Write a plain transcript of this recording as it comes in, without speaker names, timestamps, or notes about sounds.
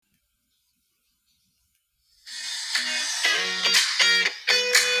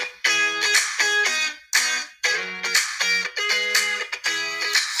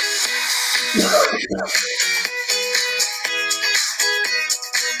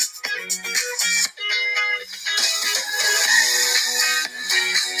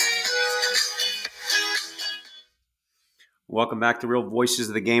Welcome back to Real Voices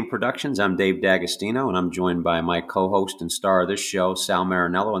of the Game Productions. I'm Dave Dagostino, and I'm joined by my co-host and star of this show, Sal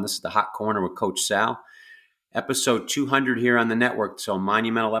Marinello, and this is the Hot Corner with Coach Sal. Episode 200 here on the network, so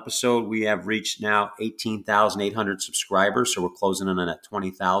monumental episode. We have reached now 18,800 subscribers, so we're closing in on at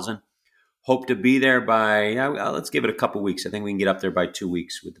 20,000. Hope to be there by, let's give it a couple weeks. I think we can get up there by 2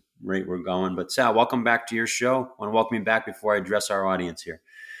 weeks with the rate we're going. But Sal, welcome back to your show. I want to welcome you back before I address our audience here.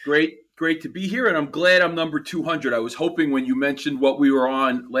 Great to be here, and I'm glad I'm number 200. I was hoping when you mentioned what we were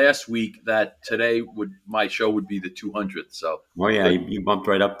on last week that today my show would be the 200th. So, well, yeah, you bumped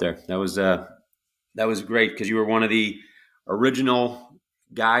right up there. That was great because you were one of the original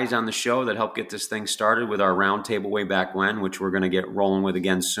guys on the show that helped get this thing started with our roundtable way back when, which we're going to get rolling with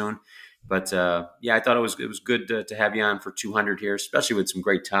again soon. But I thought it was good to have you on for 200 here, especially with some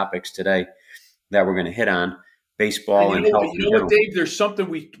great topics today that we're going to hit on. Baseball and health. You know what, Dave? There's something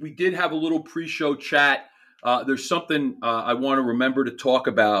we did have a little pre-show chat. There's something I want to remember to talk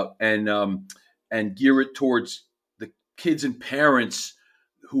about and gear it towards the kids and parents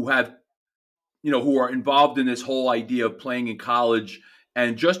who have, who are involved in this whole idea of playing in college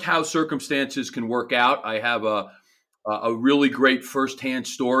and just how circumstances can work out. I have a really great firsthand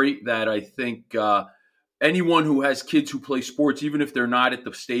story that I think anyone who has kids who play sports, even if they're not at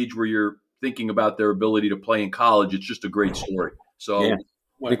the stage where you're thinking about their ability to play in college, it's just a great story. So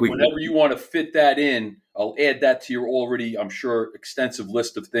whenever you want to fit that in, I'll add that to your already, I'm sure, extensive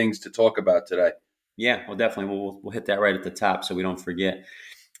list of things to talk about today. Yeah, well, definitely. We'll hit that right at the top so we don't forget.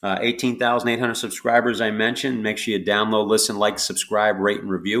 18,800 subscribers I mentioned. Make sure you download, listen, like, subscribe, rate, and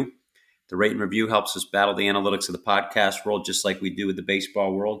review. The rate and review helps us battle the analytics of the podcast world just like we do with the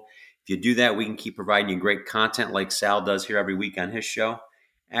baseball world. If you do that, we can keep providing you great content like Sal does here every week on his show.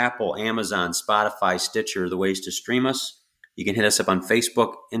 Apple, Amazon, Spotify, Stitcher are the ways to stream us. You can hit us up on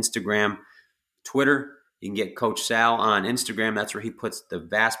Facebook, Instagram, Twitter. You can get Coach Sal on Instagram. That's where he puts the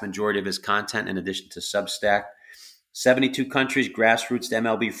vast majority of his content in addition to Substack. 72 countries, grassroots to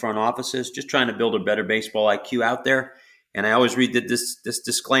MLB front offices, just trying to build a better baseball IQ out there. And I always read this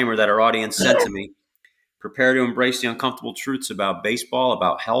disclaimer that our audience sent to me. Prepare to embrace the uncomfortable truths about baseball,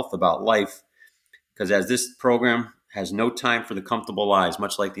 about health, about life. Because as this program has no time for the comfortable lies,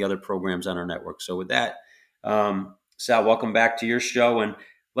 much like the other programs on our network. So with that, Sal, welcome back to your show. And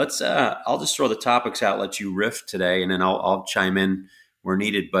let's, I'll just throw the topics out, let you riff today, and then I'll chime in where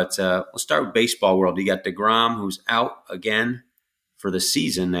needed. But let's start with baseball world. You got DeGrom, who's out again for the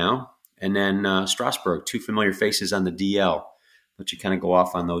season now. And then Strasburgh, two familiar faces on the DL. Let you kind of go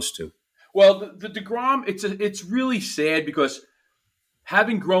off on those two. Well, the DeGrom, it's really sad because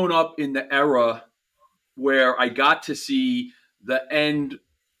having grown up in the era where I got to see the end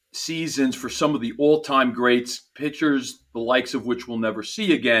seasons for some of the all-time greats, pitchers, the likes of which we'll never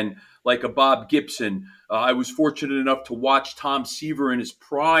see again, like a Bob Gibson. I was fortunate enough to watch Tom Seaver in his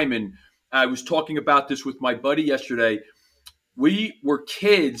prime, and I was talking about this with my buddy yesterday. We were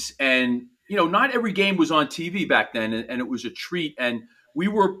kids, and not every game was on TV back then, and it was a treat. And we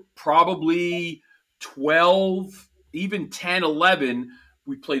were probably 12, even 10, 11.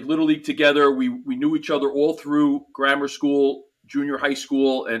 We played Little League together. We knew each other all through grammar school, junior high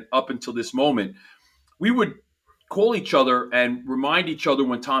school, and up until this moment. We would call each other and remind each other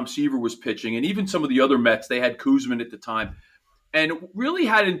when Tom Seaver was pitching, and even some of the other Mets. They had Kuzman at the time. And it really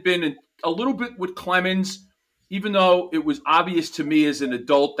hadn't been a little bit with Clemens, even though it was obvious to me as an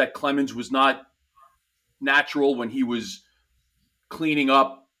adult that Clemens was not natural when he was cleaning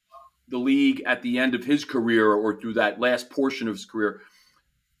up the league at the end of his career or through that last portion of his career.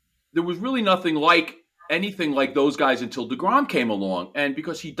 There was really anything like those guys until DeGrom came along. And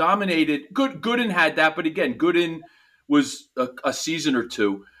because he dominated, Gooden had that, but again, Gooden was a season or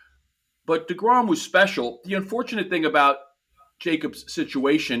two. But DeGrom was special. The unfortunate thing about Jacob's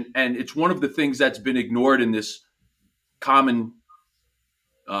situation, and it's one of the things that's been ignored in this common,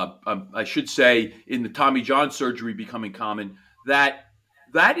 I should say, in the Tommy John surgery becoming common, that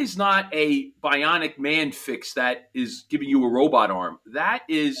is not a bionic man fix that is giving you a robot arm. That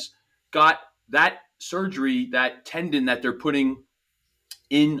is got that surgery, that tendon that they're putting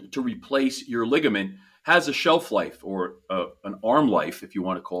in to replace your ligament has a shelf life or an arm life, if you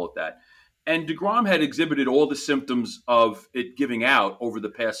want to call it that. And DeGrom had exhibited all the symptoms of it giving out over the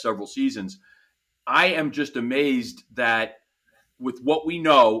past several seasons. I am just amazed that with what we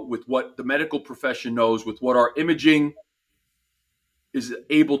know, with what the medical profession knows, with what our imaging is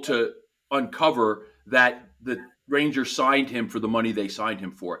able to uncover, that Rangers signed him for the money they signed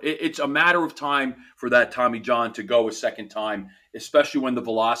him for. It's a matter of time for that Tommy John to go a second time, especially when the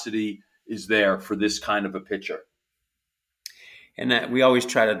velocity is there for this kind of a pitcher. And that we always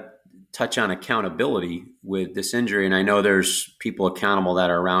try to touch on accountability with this injury. And I know there's people accountable that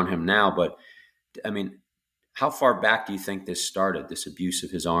are around him now, but I mean, how far back do you think this started, this abuse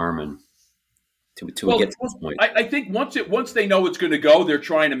of his arm and to get to this point? I think once they know it's going to go, they're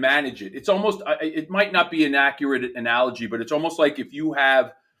trying to manage it. It's almost, it might not be an accurate analogy, but it's almost like if you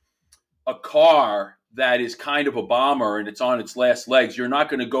have a car that is kind of a bomber and it's on its last legs, you're not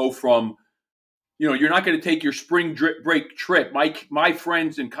going to go from, you're not going to take your spring break trip. My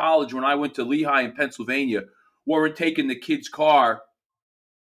friends in college, when I went to Lehigh in Pennsylvania, weren't taking the kid's car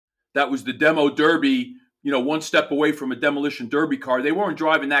that was the demo derby, one step away from a demolition derby car. They weren't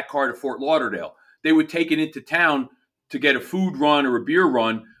driving that car to Fort Lauderdale. They would take it into town to get a food run or a beer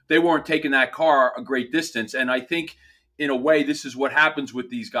run. They weren't taking that car a great distance. And I think, in a way, this is what happens with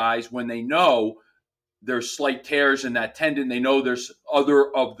these guys when they know there's slight tears in that tendon. They know there's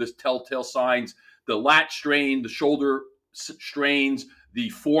other of the telltale signs, the lat strain, the shoulder strains, the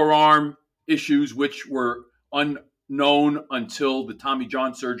forearm issues, which were unknown until the Tommy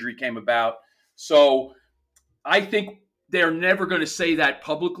John surgery came about. So I think they're never going to say that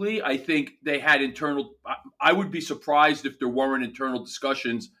publicly. I think they had internal – I would be surprised if there weren't internal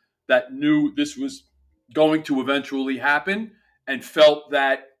discussions that knew this was going to eventually happen and felt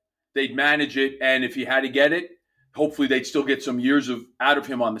that they'd manage it. And if he had to get it, hopefully they'd still get some years out of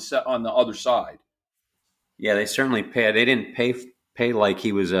him on the other side. Yeah, they certainly paid. They didn't pay like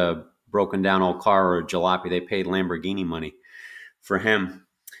he was a broken down old car or a jalopy. They paid Lamborghini money for him.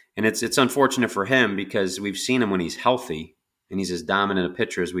 And it's unfortunate for him because we've seen him when he's healthy and he's as dominant a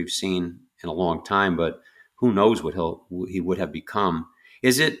pitcher as we've seen in a long time. But who knows what he would have become?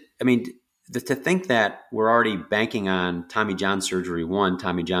 To think that we're already banking on Tommy John surgery 1,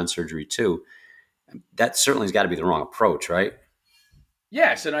 Tommy John surgery 2, that certainly has got to be the wrong approach, right?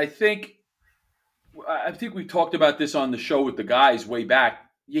 Yes, and I think we talked about this on the show with the guys way back.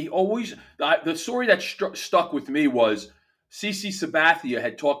 The story that stuck with me was CC Sabathia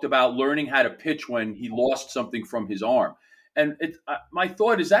had talked about learning how to pitch when he lost something from his arm. And my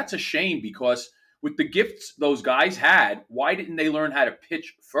thought is that's a shame because with the gifts those guys had, why didn't they learn how to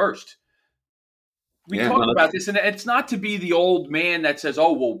pitch first? We talked about this, and it's not to be the old man that says,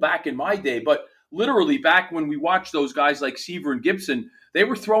 oh, well, back in my day, but literally back when we watched those guys like Seaver and Gibson, they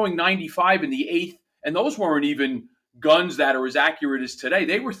were throwing 95 in the eighth, and those weren't even guns that are as accurate as today.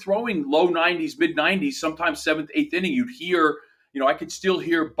 They were throwing low 90s, mid 90s, sometimes seventh, eighth inning. You'd hear, I could still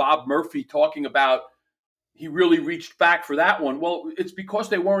hear Bob Murphy talking about he really reached back for that one. Well, it's because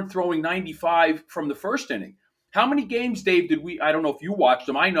they weren't throwing 95 from the first inning. How many games, Dave, I don't know if you watched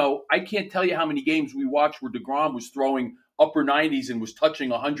them. I can't tell you how many games we watched where DeGrom was throwing upper 90s and was touching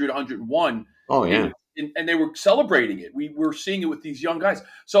 100, 101. Oh, yeah. And they were celebrating it. We were seeing it with these young guys.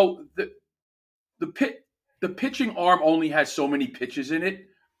 So the pitching arm only has so many pitches in it.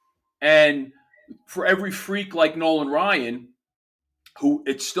 And for every freak like Nolan Ryan, who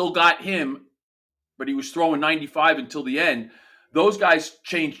it still got him, but he was throwing 95 until the end, those guys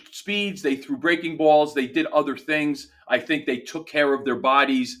changed speeds. They threw breaking balls. They did other things. I think they took care of their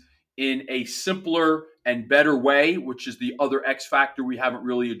bodies in a simpler and better way, which is the other X factor we haven't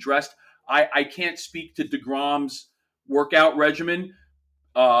really addressed. I can't speak to DeGrom's workout regimen.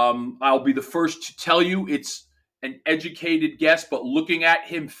 I'll be the first to tell you it's an educated guess, but looking at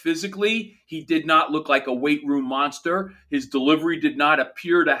him physically, he did not look like a weight room monster. His delivery did not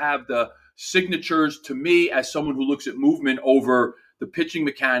appear to have the signatures to me as someone who looks at movement over the pitching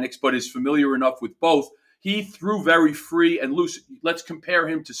mechanics, but is familiar enough with both. He threw very free and loose. Let's compare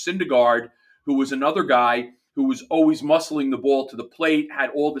him to Syndergaard, who was another guy who was always muscling the ball to the plate,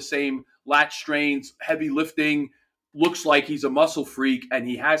 had all the same lat strains, heavy lifting, looks like he's a muscle freak, and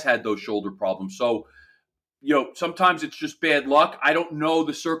he has had those shoulder problems. So, sometimes it's just bad luck. I don't know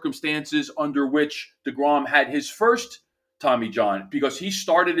the circumstances under which DeGrom had his first Tommy John because he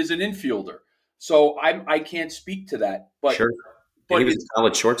started as an infielder. So I can't speak to that. But sure. But he was a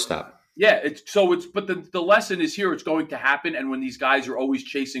solid shortstop. Yeah, but the lesson is here. It's going to happen, and when these guys are always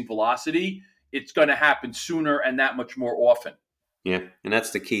chasing velocity, it's going to happen sooner and that much more often. Yeah, and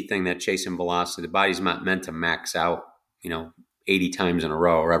that's the key thing, that chasing velocity. The body's not meant to max out, 80 times in a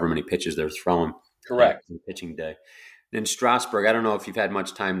row or however many pitches they're throwing. Correct. On pitching day. Then Strasburgh, I don't know if you've had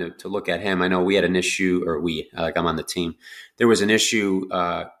much time to look at him. I know we had an issue, I'm on the team. There was an issue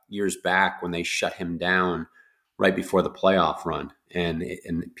years back when they shut him down right before the playoff run, and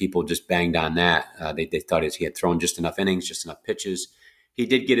people just banged on that. They thought he had thrown just enough innings, just enough pitches. he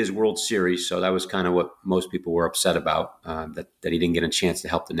did get his World Series, so that was kind of what most people were upset about, that he didn't get a chance to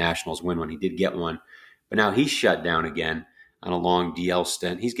help the Nationals win when he did get one. But now he's shut down again on a long DL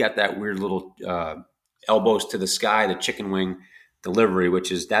stint. He's got that weird little elbows to the sky, the chicken wing delivery,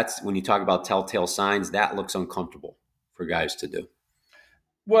 that's when you talk about telltale signs, that looks uncomfortable for guys to do.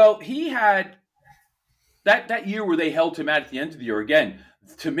 Well, he had that year where they held him out at the end of the year. Again,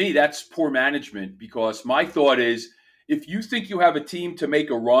 to me, that's poor management, because my thought is, if you think you have a team to make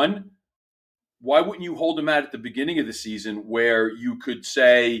a run, why wouldn't you hold him out at the beginning of the season, where you could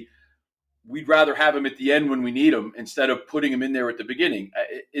say, we'd rather have him at the end when we need him instead of putting him in there at the beginning?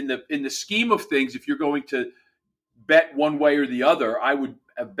 In the scheme of things, if you're going to bet one way or the other, I would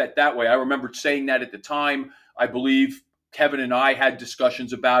have bet that way. I remember saying that at the time. I believe Kevin and I had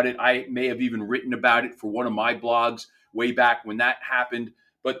discussions about it. I may have even written about it for one of my blogs way back when that happened.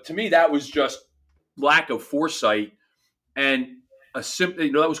 But to me, that was just lack of foresight. And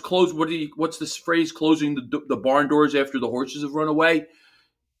that was closed. What's this phrase? Closing the barn doors after the horses have run away.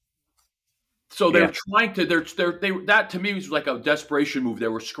 So they're trying to. That to me was like a desperation move. They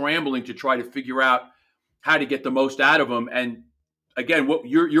were scrambling to try to figure out how to get the most out of him. And again,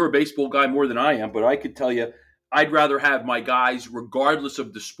 you're a baseball guy more than I am, but I could tell you, I'd rather have my guys, regardless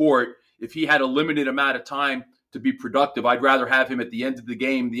of the sport. If he had a limited amount of time to be productive, I'd rather have him at the end of the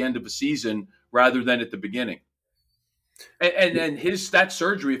game, the end of a season, rather than at the beginning. And then that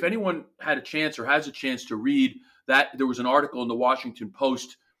surgery, if anyone had a chance or has a chance to read that, there was an article in the Washington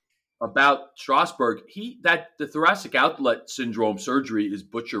Post about Strasburgh. The thoracic outlet syndrome surgery is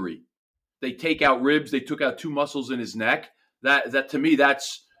butchery. They take out ribs. They took out 2 muscles in his neck. That to me,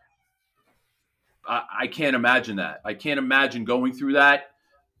 that's I can't imagine that. I can't imagine going through that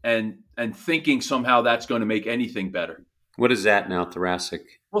and thinking somehow that's going to make anything better. What is that now, thoracic?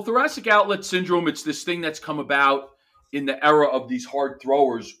 Well, thoracic outlet syndrome, it's this thing that's come about in the era of these hard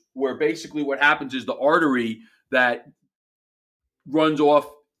throwers, where basically what happens is the artery that runs off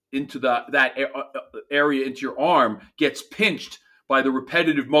into that area into your arm gets pinched by the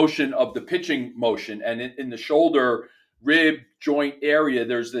repetitive motion of the pitching motion. And in the shoulder rib joint area,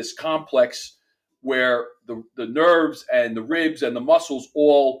 there's this complex where the nerves and the ribs and the muscles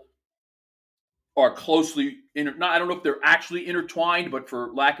all are closely I don't know if they're actually intertwined, but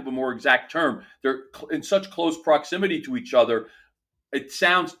for lack of a more exact term, they're in such close proximity to each other. It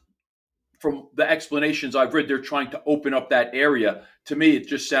sounds, from the explanations I've read, they're trying to open up that area. To me, it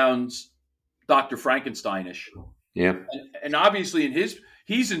just sounds Dr. Frankensteinish. Yeah. And obviously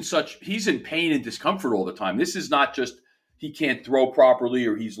he's in pain and discomfort all the time. This is not just he can't throw properly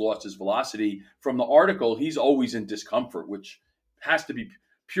or he's lost his velocity. From the article, he's always in discomfort, which has to be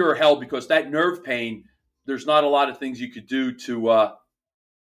pure hell, because that nerve pain, there's not a lot of things you could do to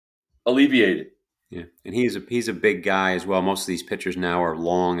alleviate it. Yeah, and he's a big guy as well. Most of these pitchers now are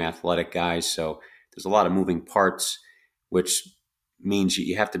long, athletic guys, so there's a lot of moving parts, which means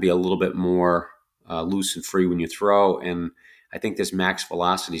you have to be a little bit more loose and free when you throw. And I think this max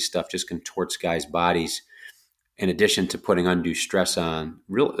velocity stuff just contorts guys' bodies, in addition to putting undue stress on.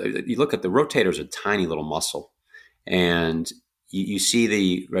 You look at the rotator's a tiny little muscle, and you see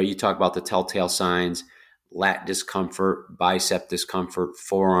you talk about the telltale signs: lat discomfort, bicep discomfort,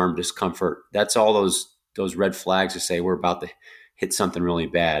 forearm discomfort. That's all those red flags to say we're about to hit something really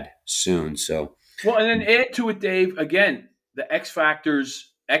bad soon. So, well, and then add to it, Dave, again, the X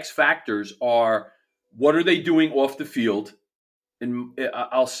factors are, what are they doing off the field? And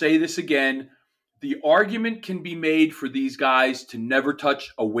I'll say this again, the argument can be made for these guys to never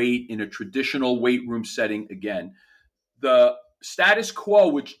touch a weight in a traditional weight room setting again. The status quo,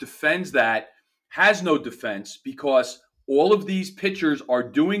 which defends that, has no defense, because all of these pitchers are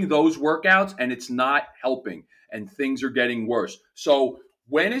doing those workouts and it's not helping, and things are getting worse. So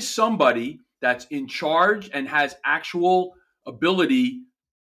when is somebody that's in charge and has actual ability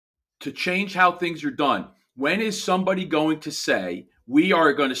to change how things are done, when is somebody going to say, we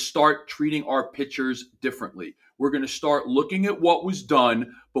are going to start treating our pitchers differently? We're going to start looking at what was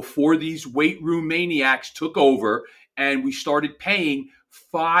done before these weight room maniacs took over, and we started paying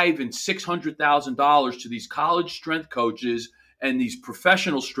 $500,000 and $600,000 to these college strength coaches and these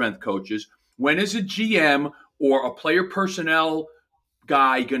professional strength coaches. When is a GM or a player personnel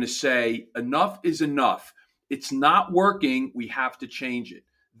guy going to say, enough is enough? It's not working. We have to change it.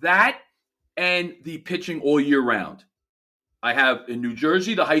 That and the pitching all year round. I have in New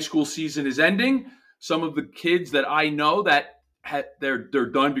Jersey, the high school season is ending. Some of the kids that I know that they're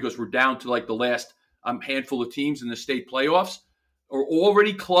done because we're down to like the last handful of teams in the state playoffs, are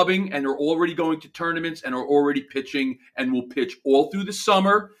already clubbing and are already going to tournaments and are already pitching and will pitch all through the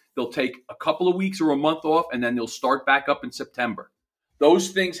summer. They'll take a couple of weeks or a month off, and then they'll start back up in September.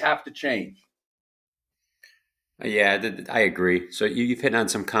 Those things have to change. Yeah, I agree. So you've hit on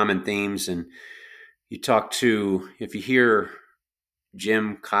some common themes, and you talk to, if you hear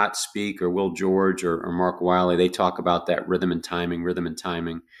Jim Cott speak, or Will George, or Mark Wiley, they talk about that rhythm and timing, rhythm and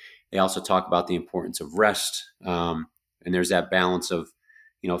timing. They also talk about the importance of rest. And there's that balance of,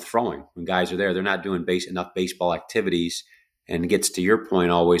 throwing. When guys are there, they're not doing enough baseball activities. And it gets to your point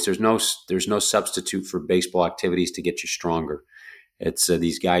always, there's no substitute for baseball activities to get you stronger. It's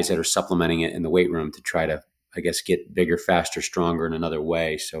these guys that are supplementing it in the weight room to try to, I guess, get bigger, faster, stronger in another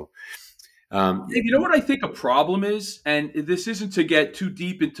way. So, you know what I think a problem is, and this isn't to get too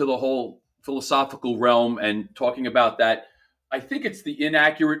deep into the whole philosophical realm and talking about that. I think it's the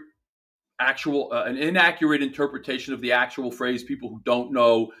inaccurate interpretation of the actual phrase. People who don't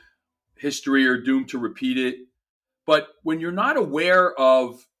know history are doomed to repeat it. But when you're not aware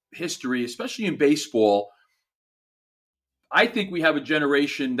of history, especially in baseball, I think we have a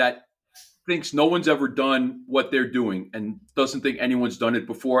generation that thinks no one's ever done what they're doing and doesn't think anyone's done it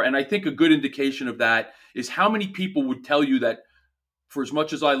before. And I think a good indication of that is how many people would tell you that, for as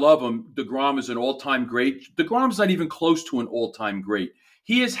much as I love him, DeGrom is an all-time great. DeGrom's not even close to an all-time great.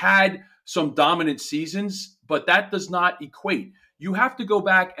 He has had some dominant seasons, but that does not equate. You have to go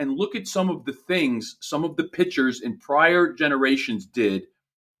back and look at some of the things, some of the pitchers in prior generations did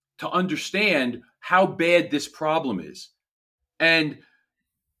to understand how bad this problem is. And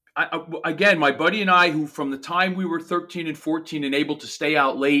again, my buddy and I, who from the time we were 13 and 14 and able to stay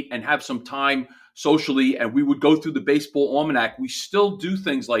out late and have some time socially, and we would go through the baseball almanac, we still do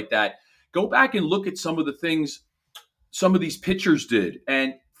things like that. Go back and look at some of the things some of these pitchers did.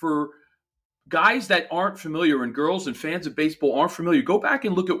 And for guys that aren't familiar, and girls and fans of baseball aren't familiar, go back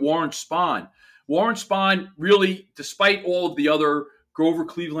and look at Warren Spahn. Warren Spahn really, despite all of the other Grover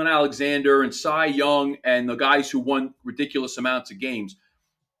Cleveland Alexander and Cy Young and the guys who won ridiculous amounts of games,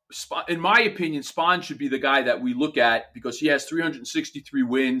 in my opinion, Spahn should be the guy that we look at because he has 363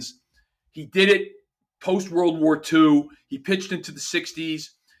 wins. He did it post-World War II. He pitched into the 60s.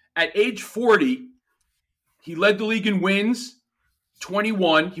 At age 40, he led the league in wins,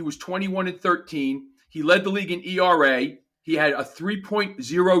 21. He was 21 and 13. He led the league in ERA. He had a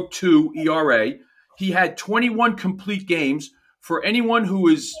 3.02 ERA. He had 21 complete games. For anyone who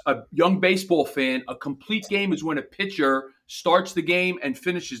is a young baseball fan, a complete game is when a pitcher starts the game and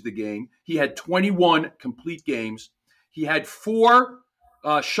finishes the game. He had 21 complete games. He had 4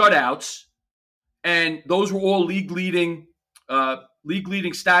 shutouts, and those were all league-leading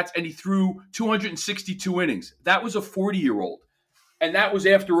stats, and he threw 262 innings. That was a 40-year-old, and that was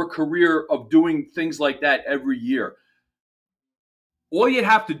after a career of doing things like that every year. All you'd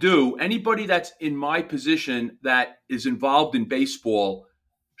have to do, anybody that's in my position that is involved in baseball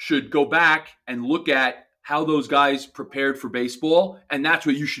should go back and look at how those guys prepared for baseball. And that's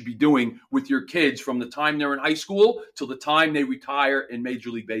what you should be doing with your kids from the time they're in high school till the time they retire in Major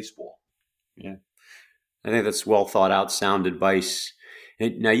League Baseball. Yeah. I think that's well thought out, sound advice.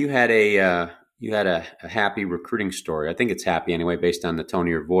 Now you had a happy recruiting story. I think it's happy anyway, based on the tone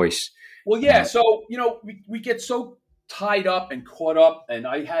of your voice. Well, yeah. So, we get so tied up and caught up, and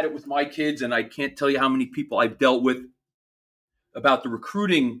I had it with my kids, and I can't tell you how many people I've dealt with about the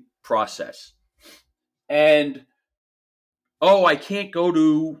recruiting process. And, I can't go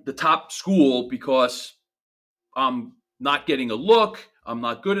to the top school because I'm not getting a look. I'm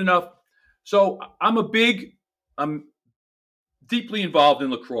not good enough. So I'm deeply involved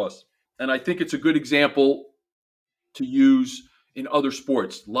in lacrosse, and I think it's a good example to use in other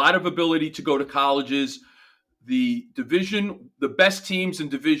sports. A lot of ability to go to colleges. The best teams in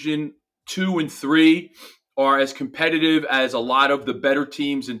Division 2 and 3 are as competitive as a lot of the better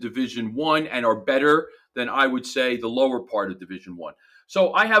teams in Division 1 and are better than, I would say, the lower part of Division 1.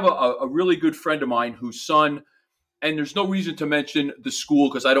 So I have a really good friend of mine whose son, and there's no reason to mention the school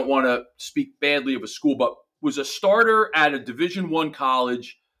because I don't want to speak badly of a school, but was a starter at a Division 1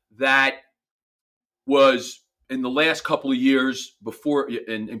 college that was in the last couple of years before,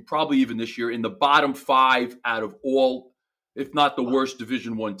 and probably even this year, in the bottom 5 out of all, if not the worst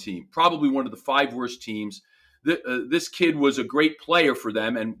Division 1 team, probably one of the 5 worst teams. This kid was a great player for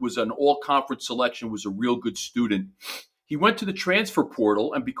them and was an all-conference selection, was a real good student. He went to the transfer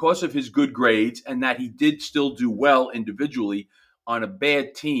portal, and because of his good grades and that he did still do well individually on a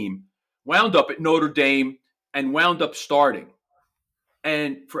bad team, wound up at Notre Dame and wound up starting.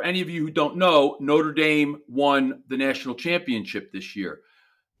 And for any of you who don't know, Notre Dame won the national championship this year.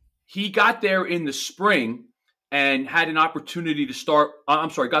 He got there in the spring and had an opportunity to start.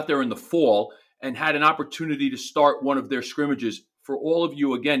 Got there in the fall and had an opportunity to start one of their scrimmages. For all of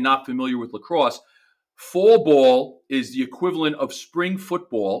you, again, not familiar with lacrosse, Fall ball is the equivalent of spring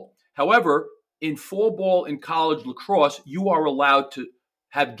football. However, in fall ball in college lacrosse, you are allowed to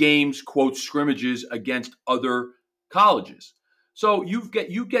have games, quote, scrimmages against other colleges. So you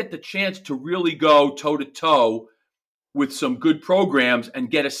get the chance to really go toe to toe with some good programs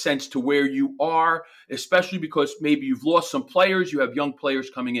and get a sense to where you are, especially because maybe you've lost some players, you have young players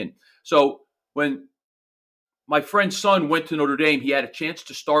coming in. So when my friend's son went to Notre Dame, he had a chance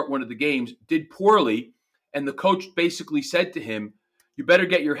to start one of the games, did poorly, and the coach basically said to him, you better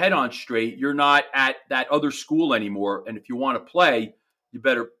get your head on straight. You're not at that other school anymore, and if you want to play, you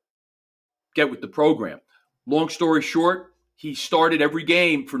better get with the program. Long story short, he started every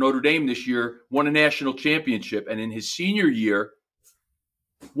game for Notre Dame this year, won a national championship, and in his senior year,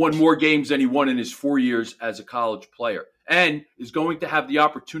 won more games than he won in his 4 years as a college player, and is going to have the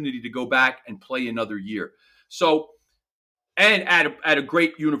opportunity to go back and play another year. So, and at a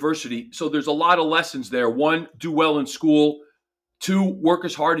great university. So there's a lot of lessons there. One, do well in school. Two, work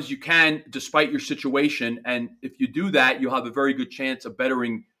as hard as you can despite your situation. And if you do that, you'll have a very good chance of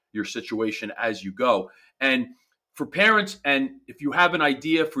bettering your situation as you go. And for parents, and if you have an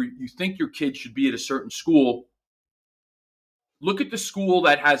idea for you think your kid should be at a certain school, look at the school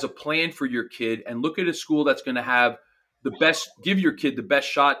that has a plan for your kid and look at a school that's going to have give your kid the best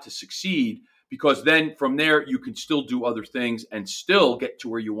shot to succeed, because then from there you can still do other things and still get to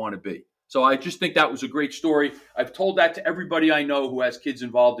where you want to be. So I just think that was a great story. I've told that to everybody I know who has kids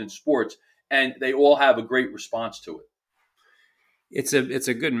involved in sports, and they all have a great response to it. It's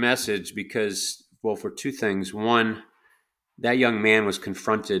a good message because, well, for two things. One, that young man was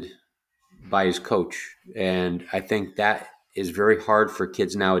confronted by his coach, and I think that is very hard for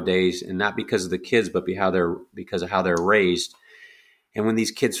kids nowadays, and not because of the kids, but because of how they're raised. And when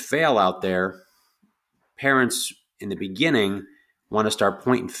these kids fail out there, parents in the beginning want to start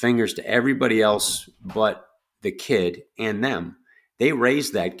pointing fingers to everybody else but the kid and them. They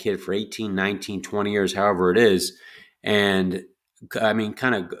raised that kid for 18, 19, 20 years, however it is. And I mean,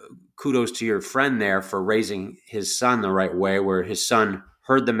 kind of kudos to your friend there for raising his son the right way, where his son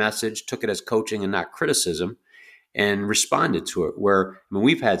heard the message, took it as coaching and not criticism, and responded to it. Where, I mean,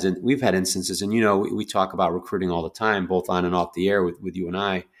 we've had instances, and we talk about recruiting all the time, both on and off the air with you and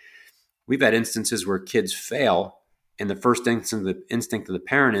I. We've had instances where kids fail, and the first instinct of the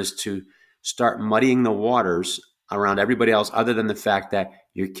parent is to start muddying the waters around everybody else, other than the fact that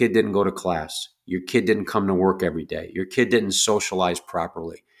your kid didn't go to class, your kid didn't come to work every day, your kid didn't socialize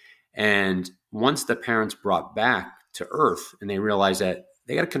properly. And once the parents brought back to earth and they realized that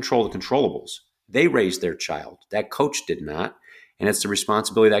they got to control the controllables, they raised their child. That coach did not. And it's the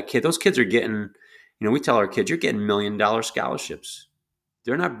responsibility of that kid. Those kids are getting, we tell our kids, you're getting $1 million scholarships.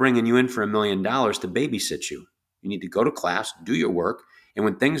 They're not bringing you in for $1 million to babysit you. You need to go to class, do your work. And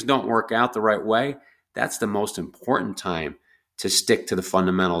when things don't work out the right way, that's the most important time to stick to the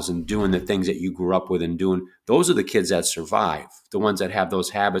fundamentals and doing the things that you grew up with and doing. Those are the kids that survive, the ones that have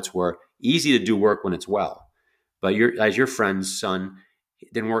those habits where easy to do work when it's well. But as your friend's son,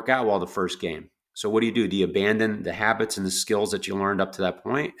 it didn't work out well the first game. So what do? Do you abandon the habits and the skills that you learned up to that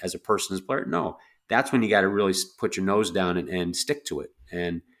point as a person, as a player? No. That's when you got to really put your nose down and stick to it.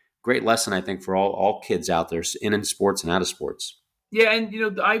 And great lesson, I think, for all kids out there in sports and out of sports. Yeah,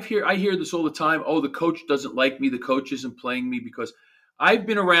 and I hear this all the time. Oh, the coach doesn't like me. The coach isn't playing me, because I've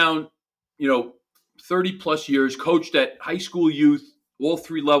been around, 30 plus years, coached at high school youth, all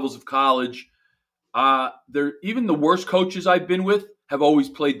three levels of college. Even the worst coaches I've been with have always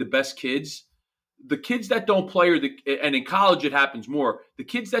played the best kids. The kids that don't play and in college it happens more. The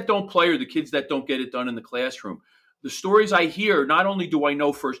kids that don't play are the kids that don't get it done in the classroom. The stories I hear, not only do I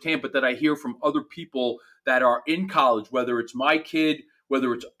know firsthand, but that I hear from other people that are in college, whether it's my kid,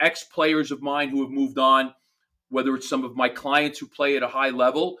 whether it's ex-players of mine who have moved on, whether it's some of my clients who play at a high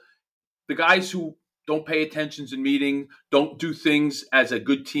level, the guys who don't pay attention in meetings, don't do things as a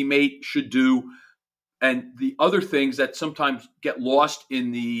good teammate should do, and the other things that sometimes get lost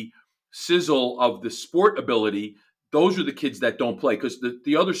in the sizzle of the sport ability, those are the kids that don't play. Because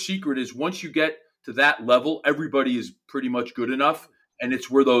the other secret is once you get to that level, everybody is pretty much good enough. And it's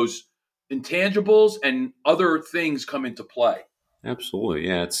where those intangibles and other things come into play. Absolutely.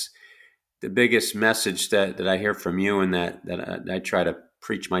 Yeah. It's the biggest message that I hear from you and that I try to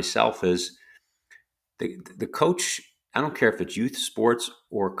preach myself is the coach. I don't care if it's youth sports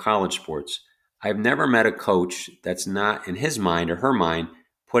or college sports. I've never met a coach that's not, in his mind or her mind,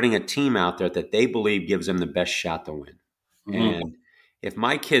 putting a team out there that they believe gives them the best shot to win. Mm-hmm. And if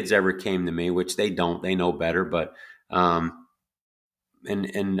my kids ever came to me, which they don't, they know better, but and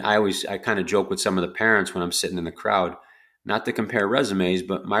I kind of joke with some of the parents when I'm sitting in the crowd. not to compare resumes,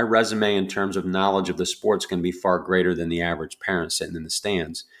 but my resume in terms of knowledge of the sport's going to be far greater than the average parent sitting in the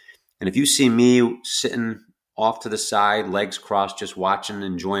stands. And if you see me sitting off to the side, legs crossed, just watching,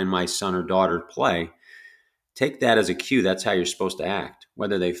 enjoying my son or daughter play, take that as a cue. That's how you're supposed to act,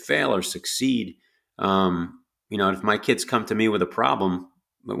 whether they fail or succeed. If my kids come to me with a problem,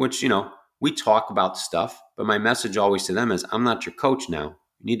 which, we talk about stuff, but my message always to them is, I'm not your coach now.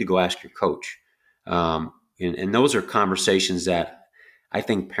 You need to go ask your coach. And those are conversations that I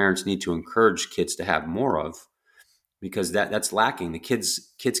think parents need to encourage kids to have more of, because that's lacking. The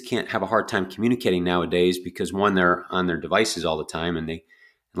kids can't have a hard time communicating nowadays because, one, they're on their devices all the time, and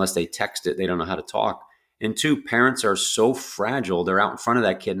unless they text it, they don't know how to talk. And two, parents are so fragile. They're out in front of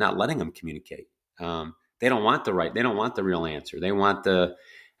that kid, not letting them communicate. They don't want the real answer. They want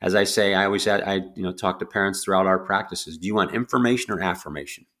as I say, I always talk to parents throughout our practices. Do you want information or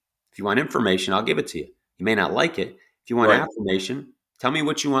affirmation? If you want information, I'll give it to you. You may not like it. If you want affirmation, tell me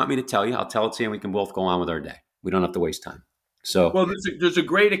what you want me to tell you. I'll tell it to you, and we can both go on with our day. We don't have to waste time. So, well, there's a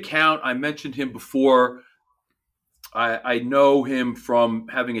great account. I mentioned him before. I know him from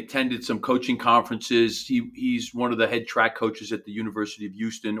having attended some coaching conferences. He's one of the head track coaches at the University of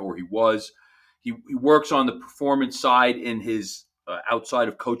Houston, or he was. He works on the performance side in his outside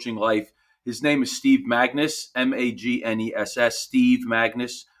of coaching life. His name is Steve Magness, Magness, Steve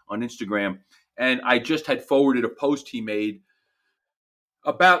Magness on Instagram. And I just had forwarded a post he made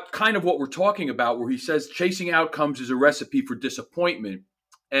about kind of what we're talking about, where he says chasing outcomes is a recipe for disappointment,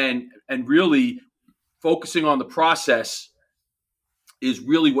 and really focusing on the process is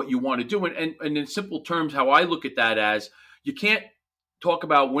really what you want to do. And in simple terms, how I look at that as, you can't talk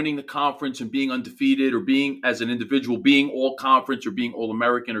about winning the conference and being undefeated, or being, as an individual, being all conference or being all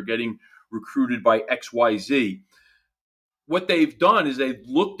American or getting recruited by XYZ. What they've done is they've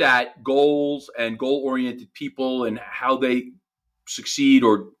looked at goals and goal-oriented people and how they succeed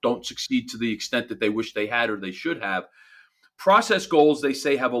or don't succeed to the extent that they wish they had or they should have. Process goals, they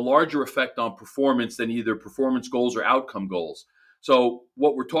say, have a larger effect on performance than either performance goals or outcome goals. So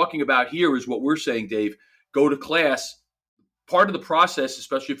what we're talking about here is what we're saying, Dave. Go to class. Part of the process,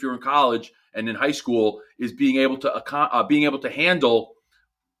 especially if you're in college and in high school, is being able to handle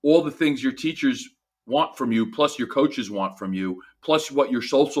all the things your teachers want from you, plus your coaches want from you, plus what your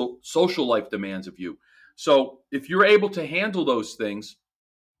social life demands of you. So if you're able to handle those things,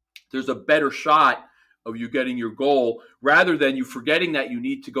 there's a better shot of you getting your goal, rather than you forgetting that you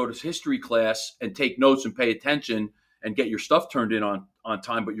need to go to history class and take notes and pay attention and get your stuff turned in on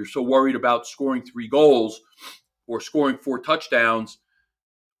time, but you're so worried about scoring 3 goals or scoring 4 touchdowns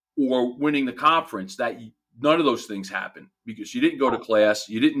or winning the conference that none of those things happen, because you didn't go to class,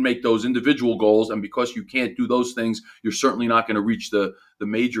 you didn't make those individual goals, and because you can't do those things, you're certainly not going to reach the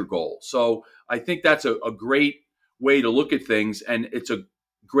major goal. So I think that's a great way to look at things, and it's a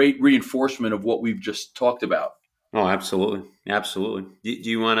great reinforcement of what we've just talked about. Oh, absolutely. Absolutely. Do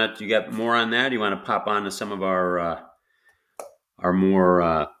you got more on that? Do you want to pop on to some of our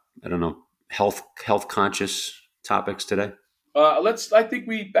more, health conscious topics today? I think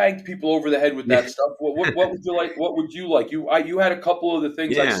we banged people over the head with that stuff. What would you like? What would you like? You had a couple of the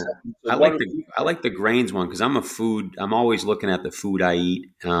things. Yeah, I like the grains one, because I'm always looking at the food I eat,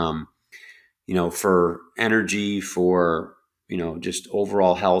 for energy, for, just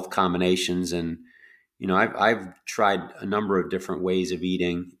overall health combinations. And, I've tried a number of different ways of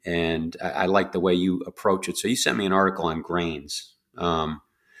eating, and I like the way you approach it. So you sent me an article on grains,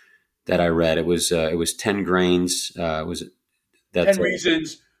 that I read. It was 10 grains. 10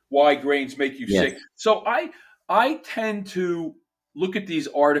 reasons why grains make you sick. So I tend to look at these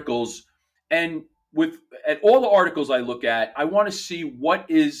articles, and at all the articles I look at, I want to see what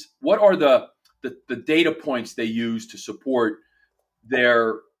are the data points they use to support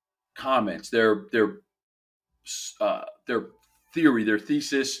their comments, their theory, their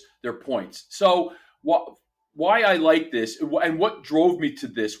thesis, their points. So why I like this, and what drove me to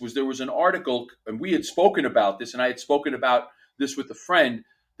this, was there was an article, and we had spoken about this, and I had spoken about this with a friend,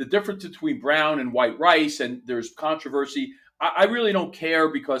 the difference between brown and white rice, and there's controversy. I really don't care,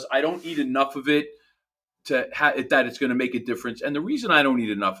 because I don't eat enough of it that it's going to make a difference. And the reason I don't eat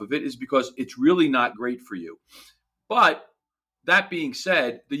enough of it is because it's really not great for you. But that being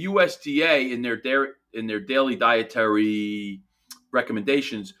said, the USDA in their daily dietary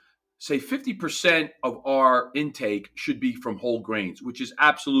recommendations say 50% of our intake should be from whole grains, which is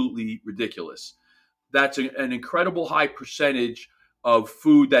absolutely ridiculous. That's an incredible high percentage of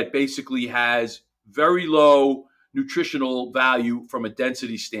food that basically has very low nutritional value from a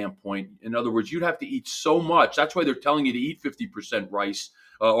density standpoint. In other words, you'd have to eat so much. That's why they're telling you to eat 50% rice,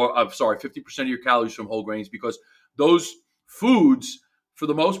 50% of your calories from whole grains, because those foods, for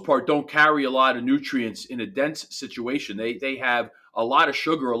the most part, don't carry a lot of nutrients in a dense situation. They have a lot of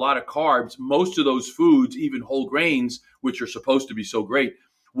sugar, a lot of carbs. Most of those foods, even whole grains, which are supposed to be so great,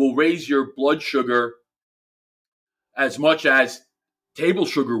 will raise your blood sugar as much as table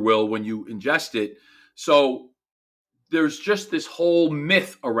sugar will when you ingest it. So there's just this whole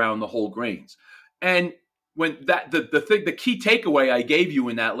myth around the whole grains. And when the key takeaway I gave you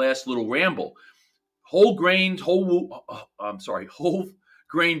in that last little ramble, whole grains, whole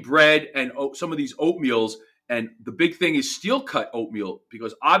grain bread, and some of these oatmeals. And the big thing is steel cut oatmeal,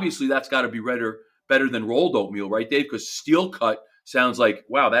 because obviously that's got to be better than rolled oatmeal, right, Dave? Because steel cut sounds like,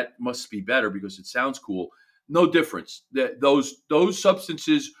 wow, that must be better because it sounds cool. No difference. Those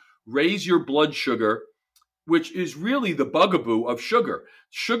substances raise your blood sugar, which is really the bugaboo of sugar.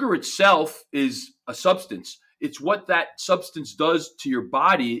 Sugar itself is a substance. It's what that substance does to your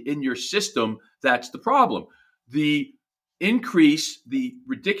body in your system that's the problem. The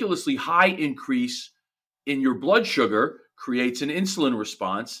ridiculously high increase in your blood sugar creates an insulin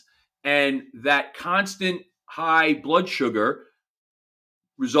response, and that constant high blood sugar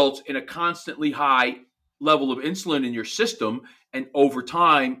results in a constantly high level of insulin in your system, and over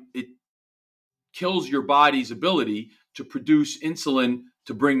time, it kills your body's ability to produce insulin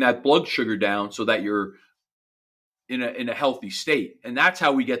to bring that blood sugar down so that you're in a healthy state. And that's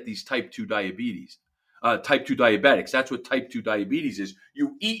how we get these type 2 diabetics. That's what type 2 diabetes is.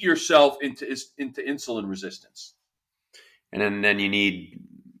 You eat yourself into insulin resistance. And then you need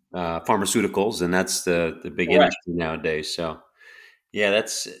pharmaceuticals, and that's the big Correct. industry nowadays. So, yeah,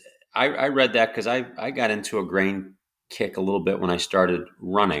 I read that because I got into a grain kick a little bit when I started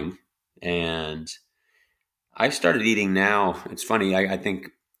running, and I started eating now. It's funny. I think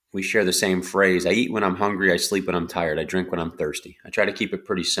we share the same phrase. I eat when I'm hungry. I sleep when I'm tired. I drink when I'm thirsty. I try to keep it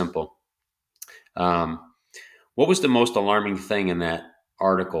pretty simple. What was the most alarming thing in that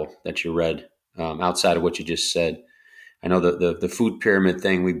article that you read, outside of what you just said? I know the food pyramid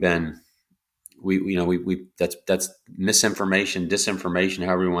thing. That's misinformation, disinformation,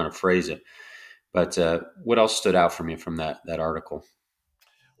 however you want to phrase it. But what else stood out from you from that article?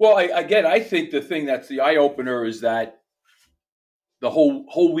 Well, I think the thing that's the eye opener is that the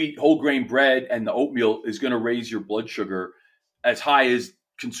whole wheat, whole grain bread and the oatmeal is going to raise your blood sugar as high as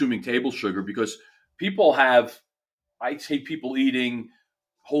consuming table sugar, because I see people eating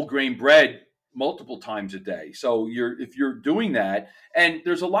whole grain bread multiple times a day. So if you're doing that, and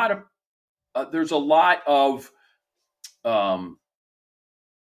there's a lot of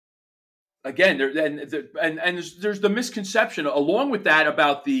again, there's the misconception along with that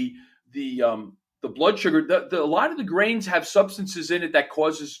about the blood sugar. A lot of the grains have substances in it that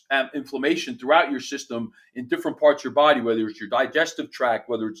causes inflammation throughout your system in different parts of your body, whether it's your digestive tract,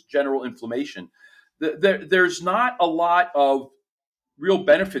 whether it's general inflammation. There's not a lot of real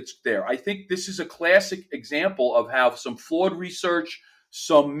benefits there. I think this is a classic example of how some flawed research,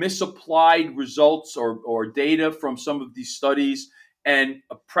 some misapplied results or data from some of these studies, and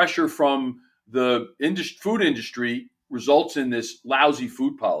a pressure from the food industry results in this lousy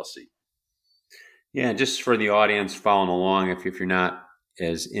food policy. Yeah, just for the audience following along, if you're not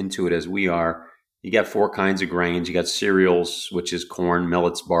as into it as we are, you got 4 kinds of grains. You got cereals, which is corn,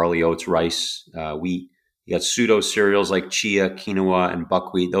 millets, barley, oats, rice, wheat. You got pseudo cereals like chia, quinoa, and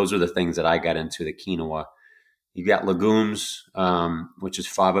buckwheat. Those are the things that I got into, the quinoa. You got legumes, which is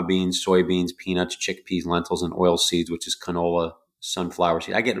fava beans, soybeans, peanuts, chickpeas, lentils, and oil seeds, which is canola, sunflower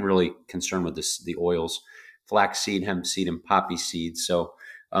seed. I get really concerned with the oils, flaxseed, hemp seed, and poppy seeds. So,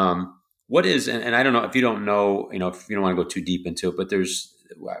 what is, and I don't know if you don't know, if you don't want to go too deep into it, but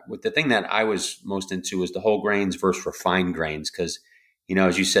the thing that I was most into was the whole grains versus refined grains. Because,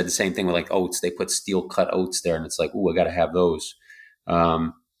 as you said, the same thing with like oats, they put steel cut oats there, and it's like, ooh, I got to have those.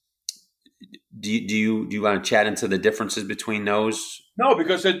 Do you want to chat into the differences between those? No,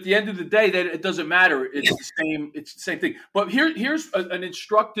 because at the end of the day, that it doesn't matter. It's the same. It's the same thing. But here's an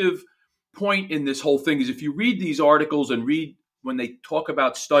instructive point in this whole thing: is if you read these articles and read when they talk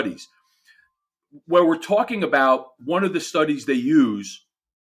about studies, where we're talking about one of the studies they use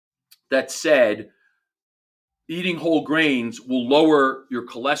that said eating whole grains will lower your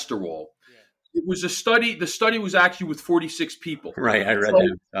cholesterol. It was a study. The study was actually with 46 people. Right, I read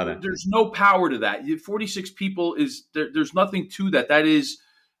that. There's no power to that. 46 people there's nothing to that. That is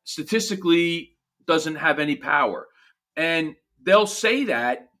statistically doesn't have any power. And they'll say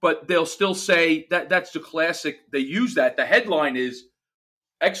that, but they'll still say that's the classic. They use that. The headline is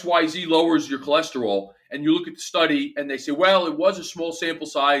XYZ lowers your cholesterol. And you look at the study and they say, well, it was a small sample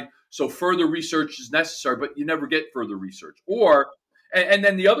size, so further research is necessary, but you never get further research. And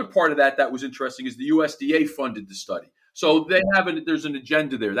then the other part of that was interesting is the USDA funded the study. So there's an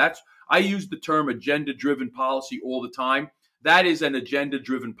agenda there. I use the term agenda-driven policy all the time. That is an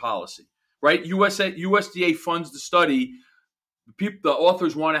agenda-driven policy, right? USDA funds the study. The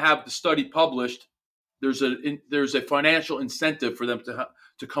authors want to have the study published. There's a financial incentive for them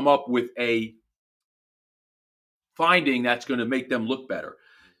to come up with a finding that's going to make them look better.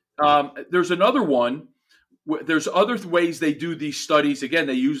 There's another one. There's other ways they do these studies. Again,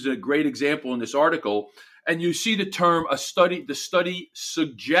 they use a great example in this article, and you see the term the study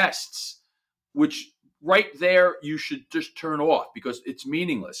suggests, which right there you should just turn off because it's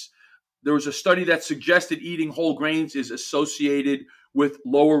meaningless. There was a study that suggested eating whole grains is associated with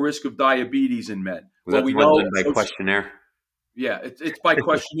lower risk of diabetes in men. Well, we know by questionnaire. Yeah, it's by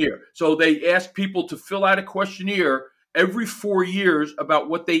questionnaire. So they ask people to fill out a questionnaire every 4 years about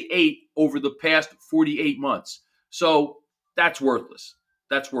what they ate over the past 48 months. So that's worthless.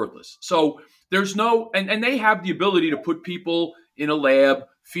 So there's and they have the ability to put people in a lab,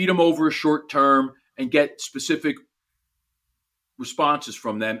 feed them over a short term, and get specific responses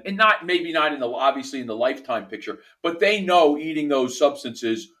from them. And maybe not obviously in the lifetime picture, but they know eating those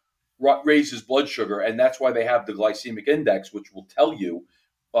substances raises blood sugar, and that's why they have the glycemic index, which will tell you.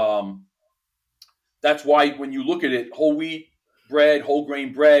 That's why when you look at it, whole wheat bread, whole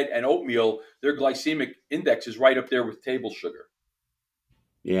grain bread, and oatmeal, their glycemic index is right up there with table sugar.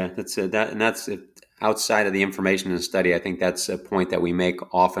 Yeah, that's outside of the information in the study. I think that's a point that we make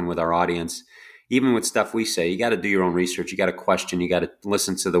often with our audience. Even with stuff we say, you got to do your own research. You got to question. You got to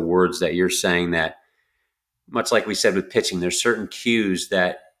listen to the words that you're saying. That much like we said with pitching, there's certain cues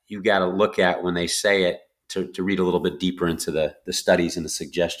that you got to look at when they say it to read a little bit deeper into the studies and the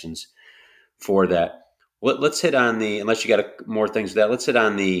suggestions for that. Let's hit on unless you got more things to that, let's hit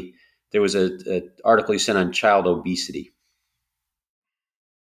on there was a article you sent on child obesity.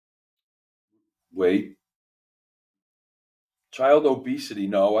 Wait. Child obesity.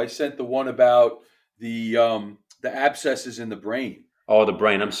 No, I sent the one about the abscesses in the brain. Oh, the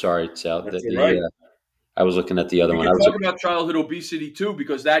brain. I'm sorry, Sal. Right. I was looking at the other one. We can talk about childhood obesity too,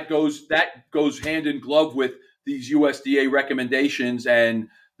 because that goes hand in glove with these USDA recommendations and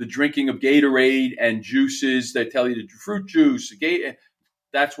the drinking of Gatorade and juices that tell you to fruit juice.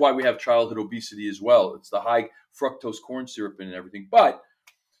 That's why we have childhood obesity as well. It's the high fructose corn syrup and everything. But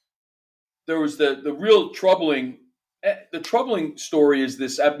there was the real troubling story is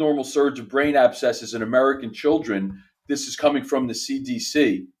this abnormal surge of brain abscesses in American children. This is coming from the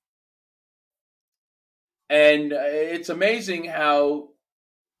CDC. And it's amazing how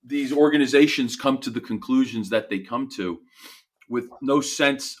these organizations come to the conclusions that they come to with no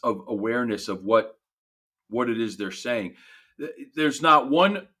sense of awareness of what it is they're saying. There's not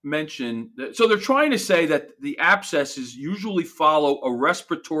one mention. So they're trying to say that the abscesses usually follow a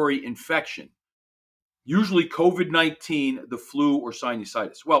respiratory infection, usually COVID-19, the flu, or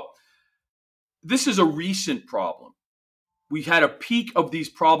sinusitis. Well, this is a recent problem. We had a peak of these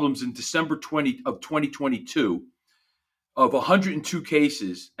problems in December 2022 of 102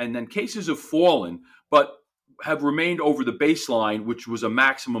 cases, and then cases have fallen, but have remained over the baseline, which was a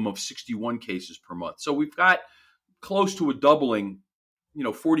maximum of 61 cases per month. So we've got close to a doubling,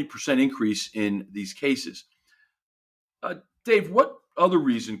 40% increase in these cases. Dave, what other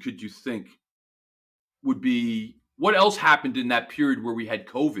reason could you think would be, what else happened in that period where we had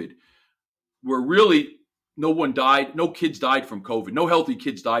COVID, where really no kids died from COVID, no healthy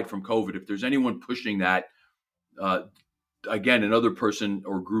kids died from COVID? If there's anyone pushing that, again, another person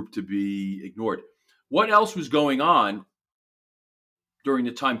or group to be ignored. What else was going on during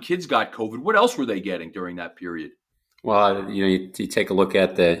the time kids got COVID? What else were they getting during that period? Well, you take a look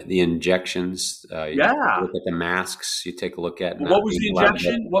at the injections. You take a look at the masks. You take a look at what was the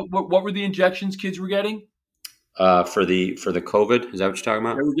injection? What were the injections kids were getting? For the COVID, is that what you're talking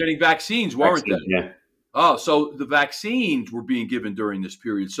about? They were getting vaccines, weren't they? Yeah. Oh, so the vaccines were being given during this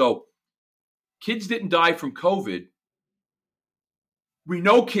period. So kids didn't die from COVID. We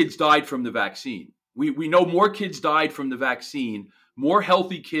know kids died from the vaccine. We know more kids died from the vaccine. More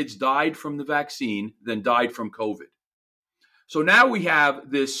healthy kids died from the vaccine than died from COVID. So now we have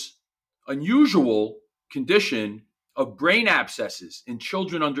this unusual condition of brain abscesses in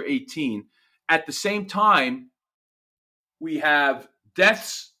children under 18. At the same time, we have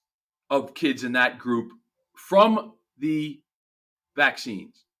deaths of kids in that group from the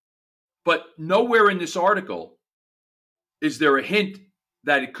vaccines. But nowhere in this article is there a hint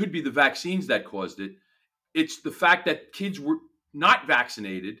that it could be the vaccines that caused it. It's the fact that kids were not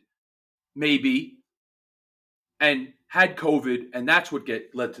vaccinated, maybe, and had COVID, and that's what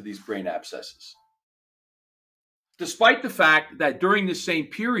led to these brain abscesses. Despite the fact that during this same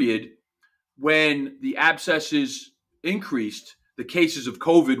period, when the abscesses increased, the cases of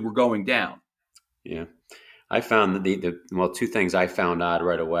COVID were going down. Yeah. I found that two things I found odd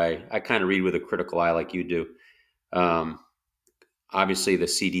right away. I kind of read with a critical eye like you do. Obviously, the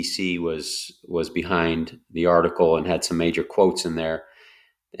CDC was behind the article and had some major quotes in there.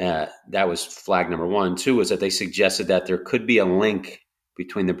 That was flag number one. Two was that they suggested that there could be a link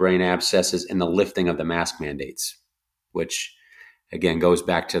between the brain abscesses and the lifting of the mask mandates, which again goes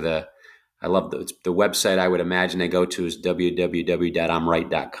back to I love the website I would imagine they go to is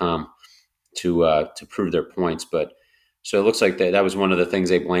www.imright.com to prove their points. But so it looks like that was one of the things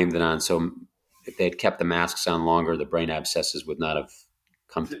they blamed it on. So if they had kept the masks on longer, the brain abscesses would not have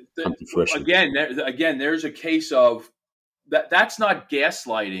come to fruition. Again, there's a case of that's not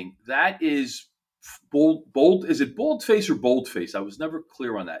gaslighting. That is bold. Is it boldface or boldface? I was never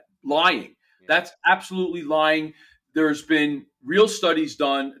clear on that. Lying. Yeah. That's absolutely lying. There's been real studies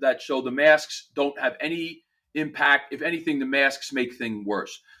done that show the masks don't have any impact. If anything, the masks make things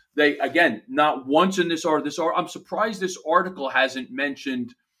worse. They, again, not once in this article, I'm surprised this article hasn't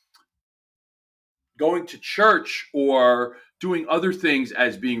mentioned going to church or doing other things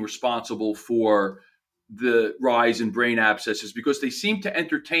as being responsible for the rise in brain abscesses, because they seem to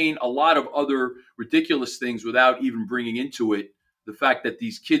entertain a lot of other ridiculous things without even bringing into it the fact that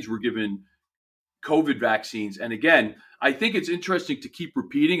these kids were given COVID vaccines. And again, I think it's interesting to keep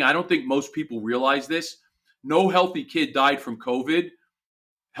repeating. I don't think most people realize this. No healthy kid died from COVID.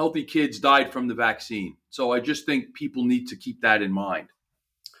 Healthy kids died from the vaccine. So I just think people need to keep that in mind.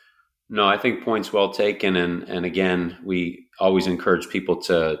 No, I think points well taken. And again, we always encourage people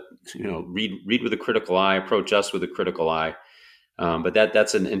to, read with a critical eye, approach us with a critical eye. But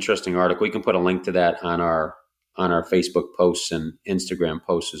that's an interesting article. We can put a link to that on our Facebook posts and Instagram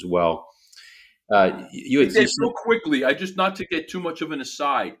posts as well. You so quickly, not to get too much of an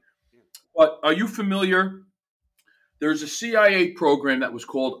aside, but are you familiar? There's a CIA program that was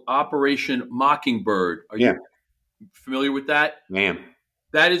called Operation Mockingbird. Are you familiar with that? I am.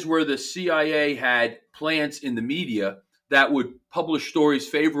 That is where the CIA had plants in the media that would publish stories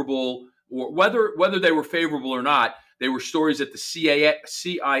favorable, or whether they were favorable or not, they were stories that the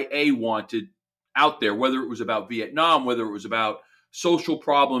CIA wanted out there, whether it was about Vietnam, whether it was about social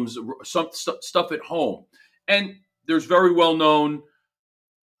problems, some stuff at home. And there's very well-known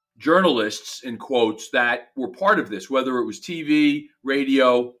journalists, in quotes, that were part of this, whether it was TV,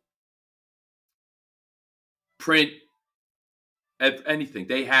 radio, print, anything.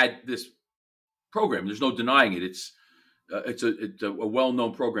 They had this program. There's no denying it. It's a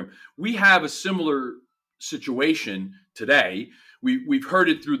well-known program. We have a similar situation today. We've heard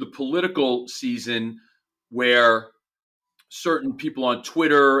it through the political season, where certain people on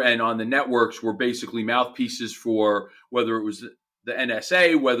Twitter and on the networks were basically mouthpieces for whether it was the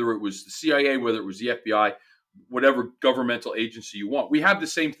NSA, whether it was the CIA, whether it was the FBI, whatever governmental agency you want. We have the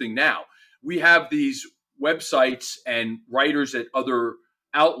same thing now. We have these websites and writers at other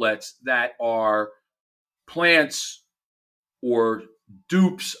outlets that are plants or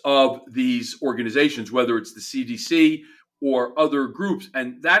dupes of these organizations, whether it's the CDC or other groups.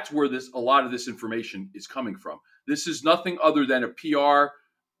 And that's where a lot of this information is coming from. This is nothing other than a PR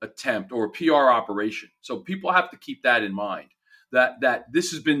attempt or a PR operation. So people have to keep that in mind, that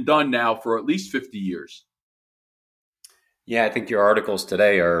this has been done now for at least 50 years. Yeah, I think your articles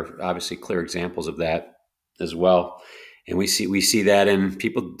today are obviously clear examples of that as well. And we see that, and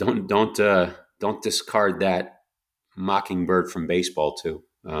people don't discard that mockingbird from baseball too.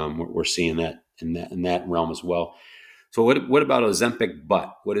 We're seeing that in that realm as well. So what about Ozempic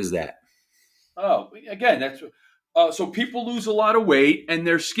Butt? What is that? Oh, again, that's so people lose a lot of weight and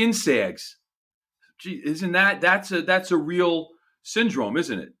their skin sags. Gee, isn't that's a real syndrome,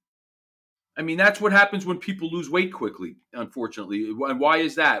 isn't it? I mean, that's what happens when people lose weight quickly, unfortunately. And why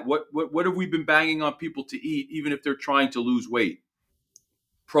is that? What have we been banging on people to eat, even if they're trying to lose weight?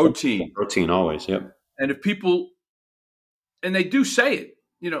 Protein. Protein always, yep. And if people, and they do say it,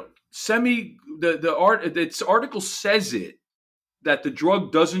 the article says it, that the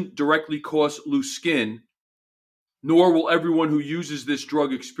drug doesn't directly cause loose skin, nor will everyone who uses this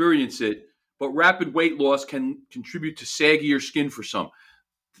drug experience it, but rapid weight loss can contribute to saggier skin for some.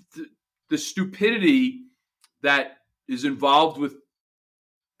 The stupidity that is involved with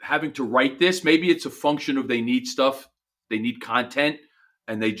having to write this, maybe it's a function of they need stuff, they need content,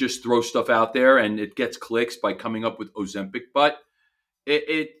 and they just throw stuff out there and it gets clicks by coming up with Ozempic Butt.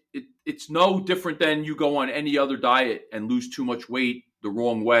 It's no different than you go on any other diet and lose too much weight the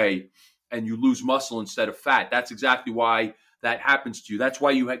wrong way and you lose muscle instead of fat. That's exactly why that happens to you. That's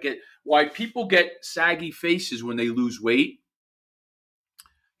why why people get saggy faces when they lose weight.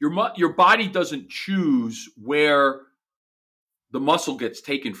 Your body doesn't choose where the muscle gets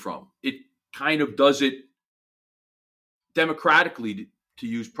taken from. It kind of does it democratically, to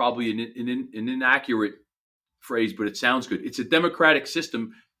use probably an inaccurate phrase, but it sounds good. It's a democratic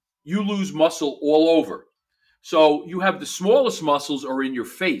system. You lose muscle all over. So you have the smallest muscles are in your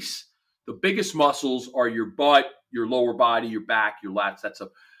face. The biggest muscles are your butt, your lower body, your back, your lats, that stuff.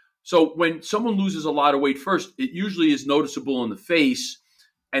 So when someone loses a lot of weight first, it usually is noticeable in the face.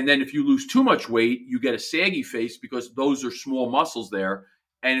 And then if you lose too much weight, you get a saggy face because those are small muscles there,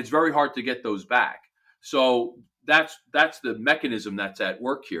 and it's very hard to get those back. So that's the mechanism that's at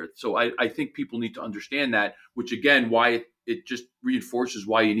work here. So I think people need to understand that, which again, why it just reinforces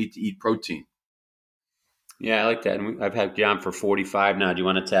why you need to eat protein. Yeah, I like that. And I've had John for 45 now. Do you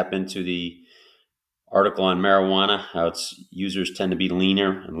want to tap into the article on marijuana, how its users tend to be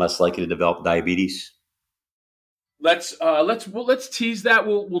leaner and less likely to develop diabetes? Let's tease that.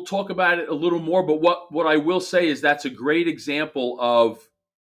 We'll talk about it a little more. But what I will say is that's a great example of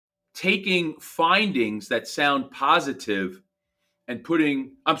taking findings that sound positive and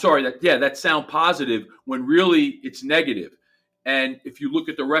that sound positive when really it's negative. And if you look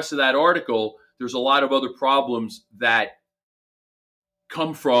at the rest of that article, there's a lot of other problems that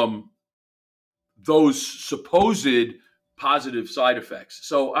come from those supposed positive side effects.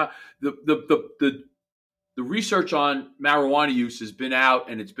 So the research on marijuana use has been out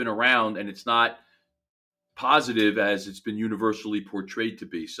and it's been around, and it's not positive as it's been universally portrayed to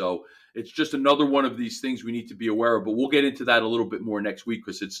be. So it's just another one of these things we need to be aware of. But we'll get into that a little bit more next week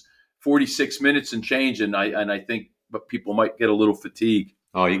because it's 46 minutes and change, and I think people might get a little fatigued.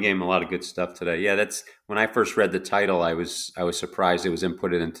 Oh, you gave him a lot of good stuff today. Yeah, that's when I first read the title, I was surprised it was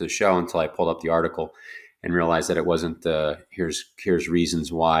inputted into the show until I pulled up the article and realized that it wasn't here's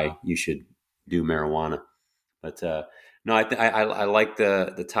reasons why you should do marijuana. But no, I like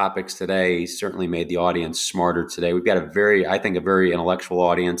the topics today. He certainly made the audience smarter today. We've got a very intellectual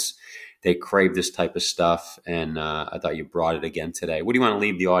audience. They crave this type of stuff, and I thought you brought it again today. What do you want to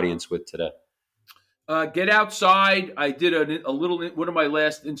leave the audience with today? Get outside. I did a little, one of my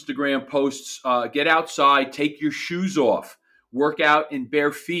last Instagram posts. Get outside, take your shoes off, work out in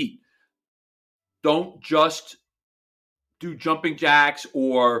bare feet. Don't just do jumping jacks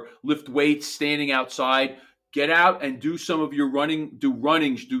or lift weights standing outside. Get out and do some of your running,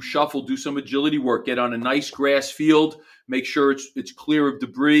 do shuffle, do some agility work. Get on a nice grass field. Make sure it's clear of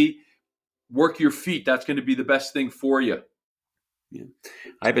debris. Work your feet. That's going to be the best thing for you. Yeah.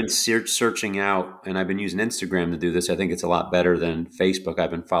 I've been searching out, and I've been using Instagram to do this. I think it's a lot better than Facebook.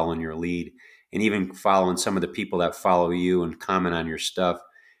 I've been following your lead and even following some of the people that follow you and comment on your stuff.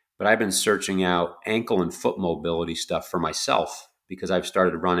 But I've been searching out ankle and foot mobility stuff for myself because I've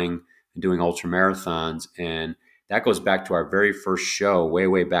started running and doing ultra marathons. And that goes back to our very first show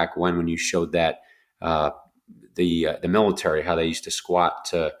way back when you showed that the military, how they used to squat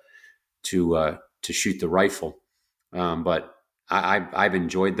to shoot the rifle. But I've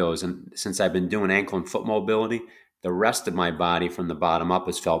enjoyed those. And since I've been doing ankle and foot mobility, the rest of my body from the bottom up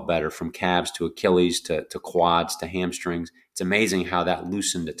has felt better, from calves to Achilles to quads to hamstrings. It's amazing how that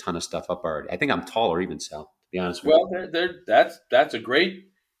loosened a ton of stuff up already. I think I'm taller even, Sal, to be honest with you. That's a great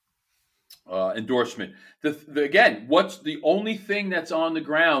endorsement. Again, what's the only thing that's on the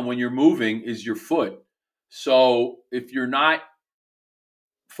ground when you're moving is your foot. So if you're not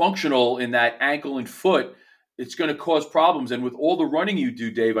functional in that ankle and foot, it's going to cause problems. And with all the running you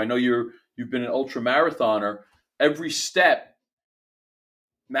do, Dave, I know you've been an ultra marathoner. Every step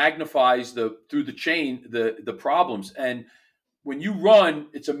magnifies through the chain the problems. And when you run,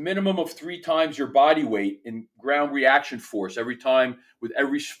 it's a minimum of 3 times your body weight in ground reaction force every time with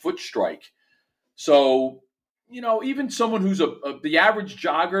every foot strike. So, even someone who's the average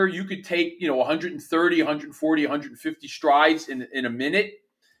jogger, you could take 130, 140, 150 strides in a minute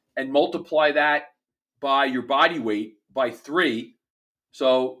and multiply that by your body weight by 3.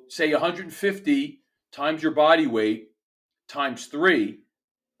 So say 150 times your body weight times 3,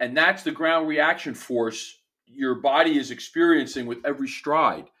 and that's the ground reaction force your body is experiencing with every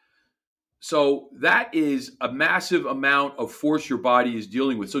stride. So that is a massive amount of force your body is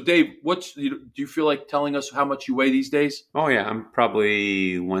dealing with. So Dave, do you feel like telling us how much you weigh these days? Oh yeah, I'm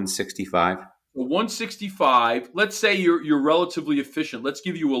probably 165. 165. Let's say you're relatively efficient. Let's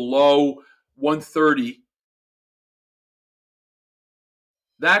give you a low 130.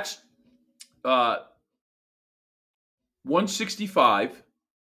 That's 165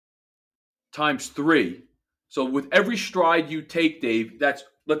 times 3. So with every stride you take, Dave, it's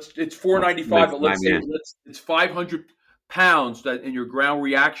 495, but let's say it's 500 pounds that in your ground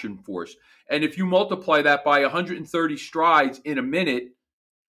reaction force. And if you multiply that by 130 strides in a minute,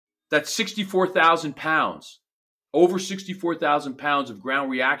 that's 64,000 pounds over 64,000 pounds of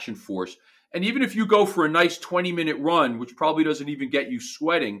ground reaction force. And even if you go for a nice 20-minute run, which probably doesn't even get you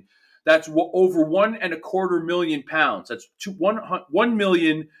sweating, that's over 1.25 million pounds. That's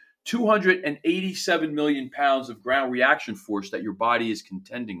 1,287,000,000 pounds of ground reaction force that your body is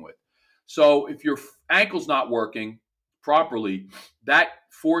contending with. So if your ankle's not working properly, that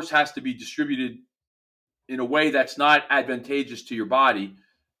force has to be distributed in a way that's not advantageous to your body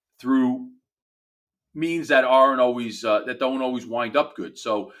through means that aren't always that don't always wind up good.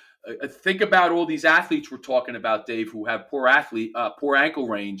 So think about all these athletes we're talking about, Dave, who have poor ankle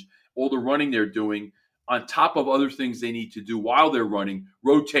range, all the running they're doing, on top of other things they need to do while they're running,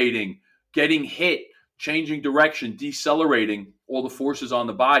 rotating, getting hit, changing direction, decelerating, all the forces on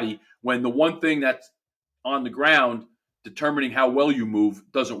the body, when the one thing that's on the ground determining how well you move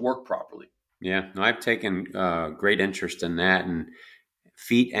doesn't work properly. Yeah, no, I've taken great interest in that, and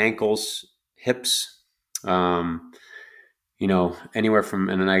feet, ankles, hips, anywhere from,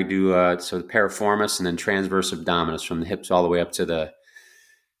 and then I do so the piriformis and then transverse abdominis, from the hips all the way up to the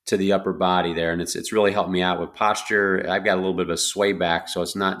upper body there, and it's really helped me out with posture. I've got a little bit of a sway back, so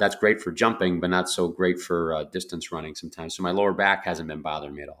that's great for jumping, but not so great for distance running sometimes. So my lower back hasn't been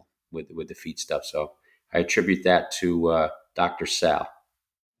bothering me at all with the feet stuff. So I attribute that to Dr. Sal.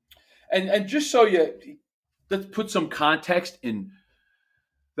 And just so let's put some context in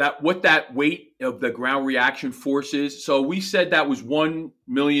that, what that weight of the ground reaction force is. So we said that was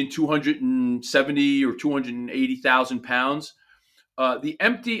 1,270,000 or 280,000 pounds. An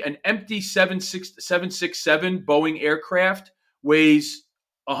empty 767 Boeing aircraft weighs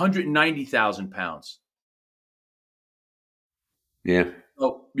 190,000 pounds. Yeah.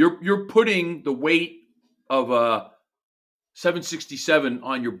 So you're putting the weight of a 767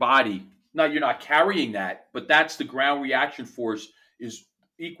 on your body. Now, you're not carrying that, but that's the ground reaction force is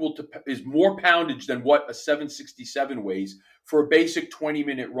more poundage than what a 767 weighs for a basic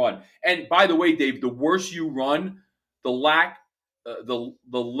 20-minute run. And by the way, Dave, the worse you run, the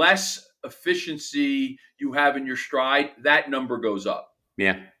less efficiency you have in your stride, that number goes up.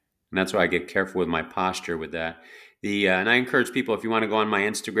 Yeah, and that's why I get careful with my posture with that. And I encourage people, if you want to go on my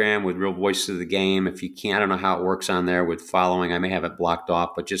Instagram with Real Voices of the Game, if you can't, I don't know how it works on there with following. I may have it blocked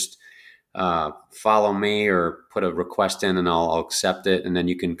off, but just follow me or put a request in and I'll accept it. And then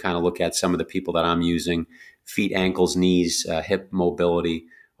you can kind of look at some of the people that I'm using: feet, ankles, knees, hip mobility.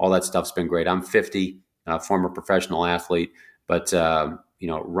 All that stuff's been great. I'm 50, former professional athlete, but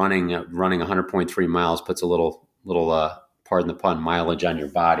running 100.3 miles puts a little pardon the pun, mileage on your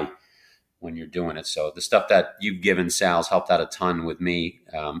body when you're doing it. So the stuff that you've given, Sal's helped out a ton with me,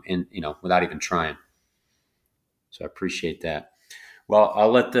 without even trying. So I appreciate that. Well,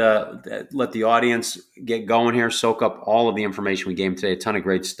 I'll let the audience get going here, soak up all of the information we gave them today. A ton of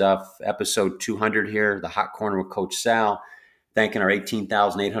great stuff. Episode 200 here, the Hot Corner with Coach Sal. Thanking our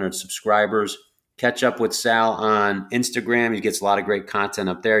 18,800 subscribers. Catch up with Sal on Instagram. He gets a lot of great content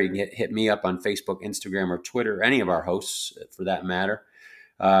up there. You can hit me up on Facebook, Instagram, or Twitter, any of our hosts for that matter.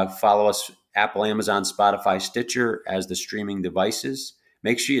 Follow us, Apple, Amazon, Spotify, Stitcher as the streaming devices.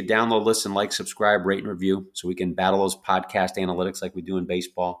 Make sure you download, listen, like, subscribe, rate, and review so we can battle those podcast analytics like we do in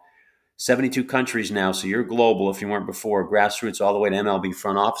baseball. 72 countries now, so you're global if you weren't before. Grassroots all the way to MLB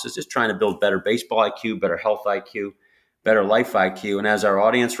front offices, just trying to build better baseball IQ, better health IQ, better life IQ. And as our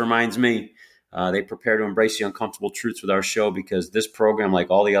audience reminds me, they prepare to embrace the uncomfortable truths with our show, because this program, like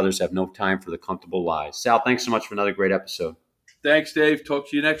all the others, have no time for the comfortable lies. Sal, thanks so much for another great episode. Thanks, Dave. Talk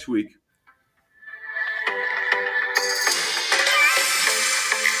to you next week.